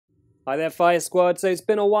Hi there, Fire Squad. So it's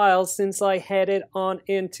been a while since I headed on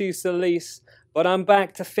into Solis, but I'm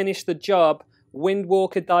back to finish the job.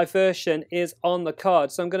 Windwalker Diversion is on the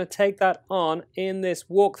card, so I'm going to take that on in this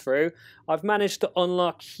walkthrough. I've managed to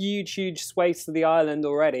unlock huge swathes of the island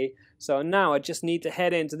already, so now I just need to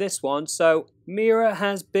head into this one. So Mira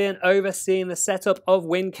has been overseeing the setup of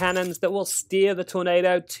wind cannons that will steer the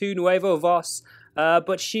tornado to Nueva Voz,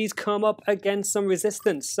 but she's come up against some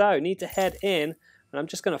resistance, so need to head in. And I'm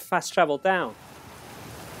just going to fast travel down.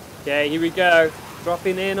 Okay, here we go.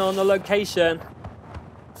 Dropping in on the location.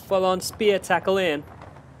 Full on spear tackle in.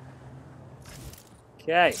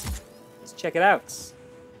 Okay, let's check it out.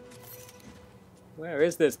 Where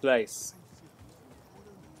is this place?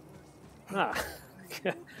 Ah,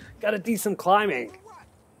 gotta do some climbing.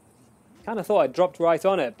 Kind of thought I dropped right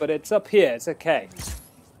on it, but it's up here. It's okay.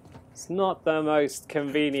 It's not the most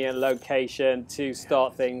convenient location to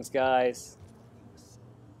start things, guys.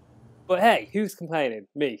 But hey, who's complaining?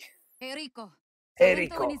 Me. Hey Rico. Hey,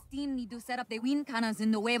 Sorrento Rico. and his team need to set up the wind cannons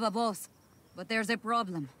in Nueva Voz. But there's a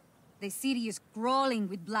problem. The city is crawling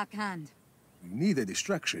with Black Hand. We need a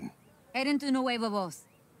distraction. Head into Nueva Voz.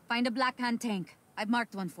 Find a Black Hand tank. I've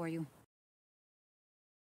marked one for you.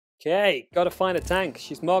 Okay, gotta find a tank.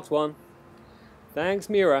 She's marked one. Thanks,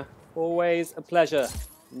 Mira. Always a pleasure.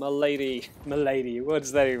 Milady. Milady. What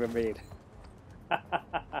does that even mean?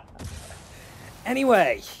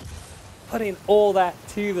 Anyway, putting all that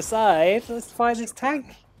to the side, let's find this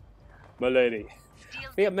tank. Milady.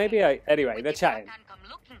 Yeah, maybe I... Anyway, they're chatting. Come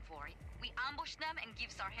looking for it. We ambush them and give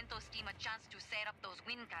Sargento's team a chance to set up those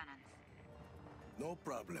wind cannons. No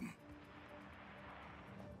problem.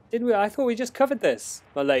 Didn't we? I thought we just covered this,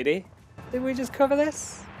 milady. Didn't we just cover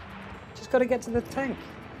this? Just gotta get to the tank.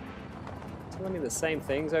 Telling me the same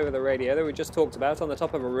things over the radio that we just talked about on the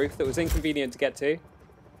top of a roof that was inconvenient to get to.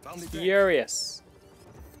 Furious.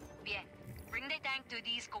 Bien. Bring the tank to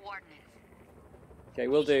these coordinates. Okay,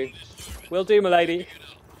 will do. Will do, milady.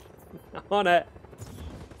 On it.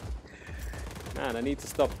 Man, I need to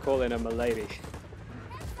stop calling her milady.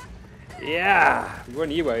 Yeah,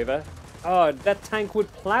 run you over. Oh, that tank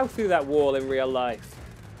would plow through that wall in real life.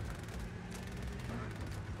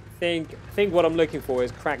 I think what I'm looking for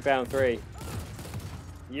is Crackdown 3.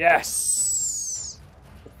 Yes!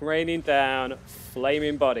 Raining down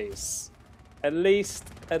flaming bodies. At least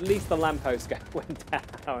the lamppost went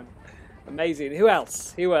down. Amazing. Who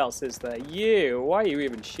else? Who else is there? You! Why are you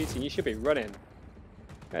even shooting? You should be running.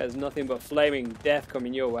 There's nothing but flaming death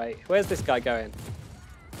coming your way. Where's this guy going?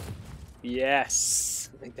 Yes!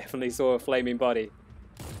 I definitely saw a flaming body.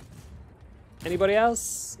 Anybody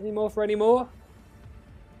else? Any more for any more?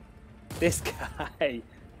 This guy.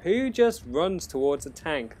 Who just runs towards a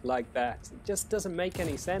tank like that? It just doesn't make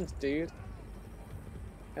any sense, dude.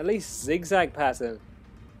 At least zigzag pattern.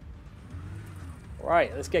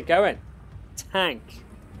 Right, let's get going. Tank.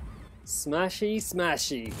 Smashy,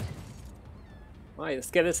 smashy. Right, let's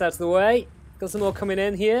get this out of the way. Got some more coming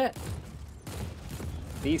in here.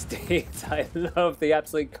 These dudes, I love the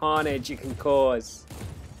absolute carnage you can cause.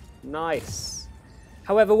 Nice.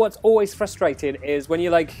 However, what's always frustrating is when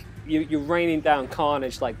you're raining down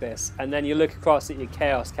carnage like this, and then you look across at your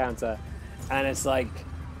chaos counter, and it's like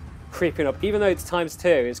creeping up. Even though it's ×2,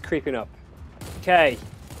 it's creeping up. Okay.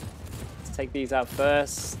 Let's take these out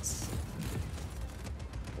first.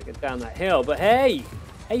 Get down that hill, but hey!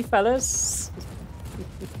 Hey, fellas!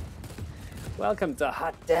 Welcome to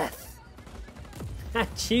Hot Death.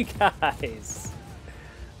 At you guys.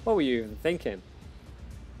 What were you even thinking?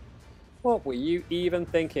 What were you even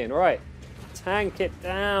thinking? Right. Tank it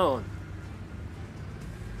down.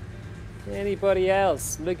 Anybody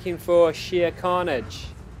else looking for sheer carnage?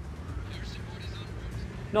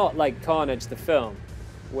 Not like Carnage the film,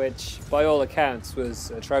 which by all accounts was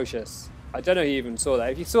atrocious. I don't know if you even saw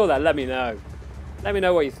that. If you saw that, let me know. Let me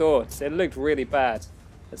know what you thought. It looked really bad.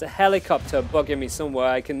 There's a helicopter bugging me somewhere.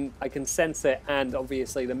 I can sense it, and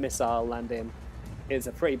obviously the missile landing is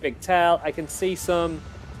a pretty big tell. I can see some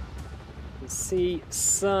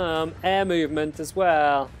air movement as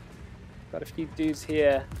well. Got a few dudes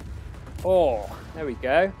here. Oh, there we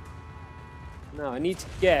go. Now I need to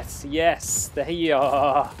get, yes, there you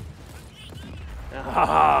are.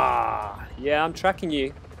 Ah, yeah, I'm tracking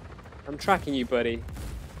you. I'm tracking you, buddy.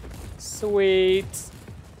 Sweet.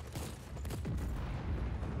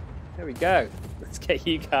 There we go. Let's get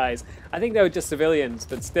you guys. I think they were just civilians,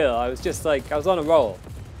 but still, I was just like, I was on a roll.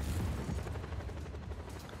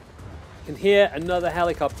 You can hear another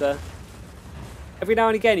helicopter. Every now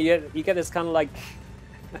and again, you get this kind of like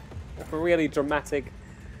a really dramatic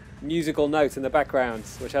musical note in the background,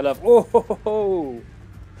 which I love. Oh, ho, ho, ho.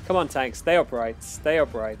 Come on, tanks, stay upright, stay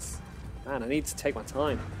upright. Man, I need to take my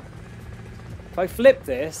time. If I flip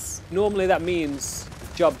this, normally that means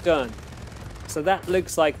job done. So that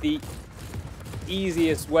looks like the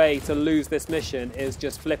easiest way to lose this mission is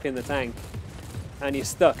just flipping the tank. And you're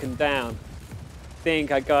stuck and down.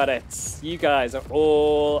 Think I got it. You guys are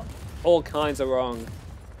all kinds of wrong.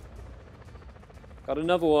 Got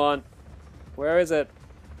another one. Where is it?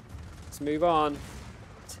 Let's move on.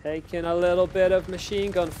 Taking a little bit of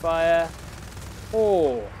machine gun fire.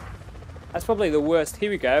 Oh, that's probably the worst.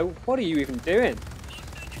 Here we go. What are you even doing?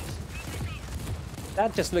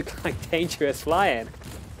 That just looked like dangerous flying.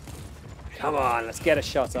 Come on, let's get a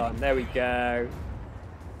shot on. There we go.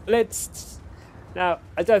 Blitzed. Now,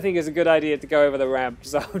 I don't think it's a good idea to go over the ramp,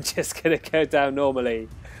 so I'm just going to go down normally.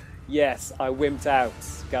 Yes, I wimped out,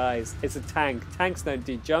 guys. It's a tank. Tanks don't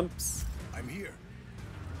do jumps. I'm here.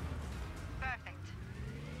 Perfect.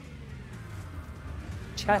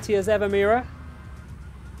 Chatty as ever, Mira.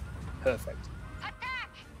 Perfect. Attack!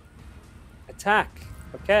 Attack.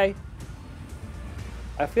 Okay.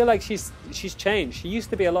 I feel like she's changed. She used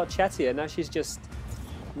to be a lot chattier. Now she's just...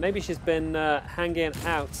 Maybe she's been hanging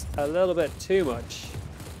out a little bit too much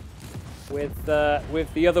with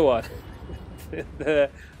the other one. the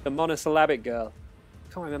monosyllabic girl.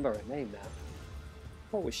 Can't remember her name now.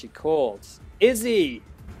 What was she called? Izzy!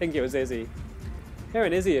 I think it was Izzy. Her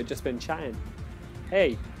and Izzy have just been chatting.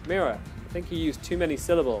 Hey, Mira, I think you used too many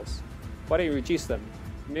syllables. Why don't you reduce them?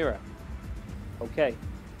 Mira. Okay.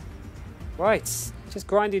 Right, just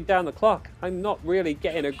grinding down the clock. I'm not really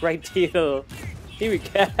getting a great deal. Here we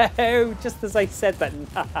go. Just as I said that.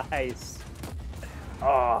 Nice.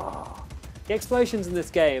 Oh, the explosions in this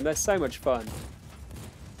game, they're so much fun.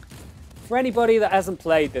 For anybody that hasn't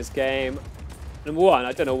played this game, number one,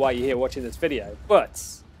 I don't know why you're here watching this video, but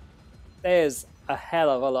there's a hell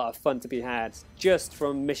of a lot of fun to be had just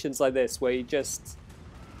from missions like this where you just...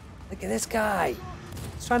 Look at this guy.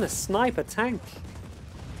 He's trying to snipe a tank.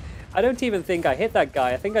 I don't even think I hit that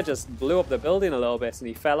guy. I think I just blew up the building a little bit and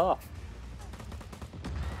he fell off.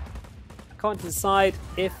 I can't decide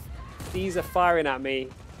if these are firing at me.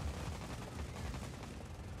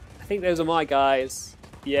 I think those are my guys.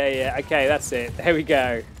 Yeah, okay, that's it. There we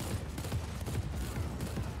go.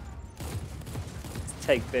 Let's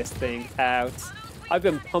take this thing out. I've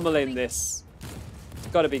been pummeling this. It's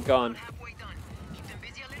got to be gone.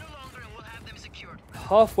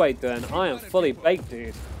 Halfway done. I am fully baked,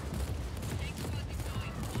 dude.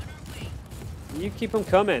 You keep them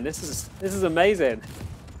coming. This is amazing.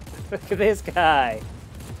 Look at this guy.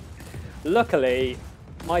 Luckily,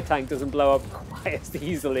 my tank doesn't blow up quite as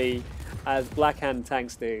easily as Blackhand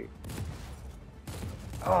tanks do.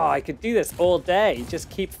 Oh, I could do this all day. Just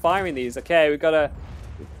keep firing these. Okay, we've got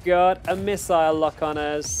a missile lock on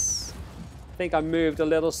us. I think I moved a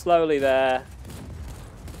little slowly there.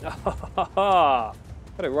 Oh,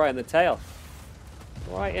 got it right in the tail.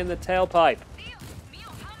 Right in the tailpipe.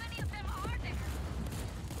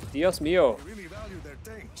 Dios mío. I really value their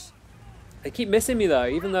tanks. They keep missing me though,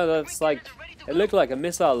 even though that's like, it looked like a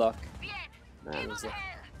missile lock. Man, there's a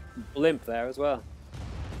blimp there as well.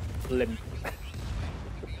 Blimp.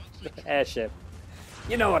 Airship.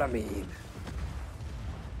 You know what I mean.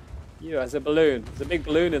 You, as a balloon. There's a big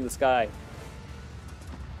balloon in the sky.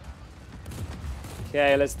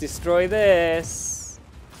 Okay, let's destroy this.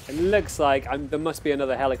 It looks like there must be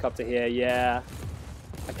another helicopter here. Yeah.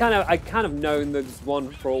 I kind of known there's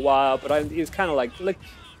one for a while, but it was kind of like, look,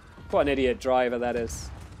 what an idiot driver that is.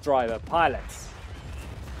 Driver, pilot.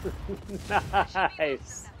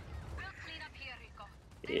 Nice.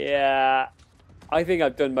 Yeah, I think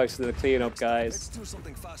I've done most of the cleanup, guys. Let's do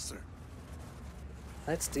something faster.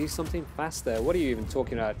 Let's do something faster. What are you even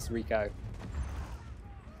talking about, Rico?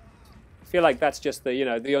 I feel like that's just the, you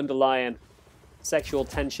know, the underlying sexual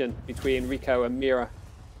tension between Rico and Mira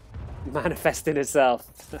manifesting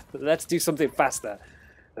itself. Let's do something faster.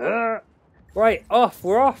 Right, off.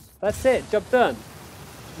 We're off. That's it. Job done.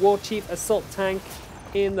 War Chief assault tank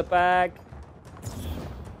in the bag.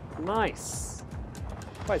 Nice.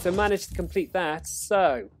 Right, so managed to complete that.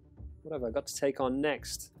 So, what have I got to take on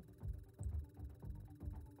next?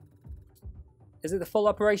 Is it the full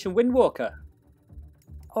Operation Windwalker?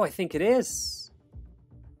 Oh, I think it is.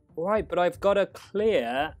 Right, but I've got to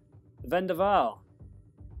clear Vendaval,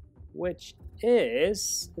 which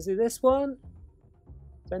is it this one?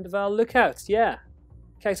 Vendaval Lookout, yeah.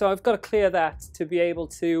 Okay, so I've got to clear that to be able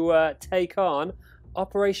to take on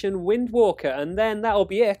Operation Windwalker, and then that'll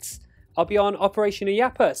be it. I'll be on Operation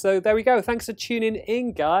Iyapa. So there we go. Thanks for tuning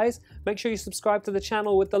in, guys. Make sure you subscribe to the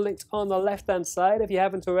channel with the links on the left-hand side if you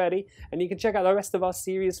haven't already. And you can check out the rest of our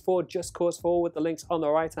series for Just Cause 4 with the links on the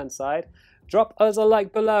right-hand side. Drop us a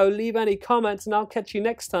like below, leave any comments, and I'll catch you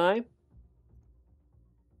next time.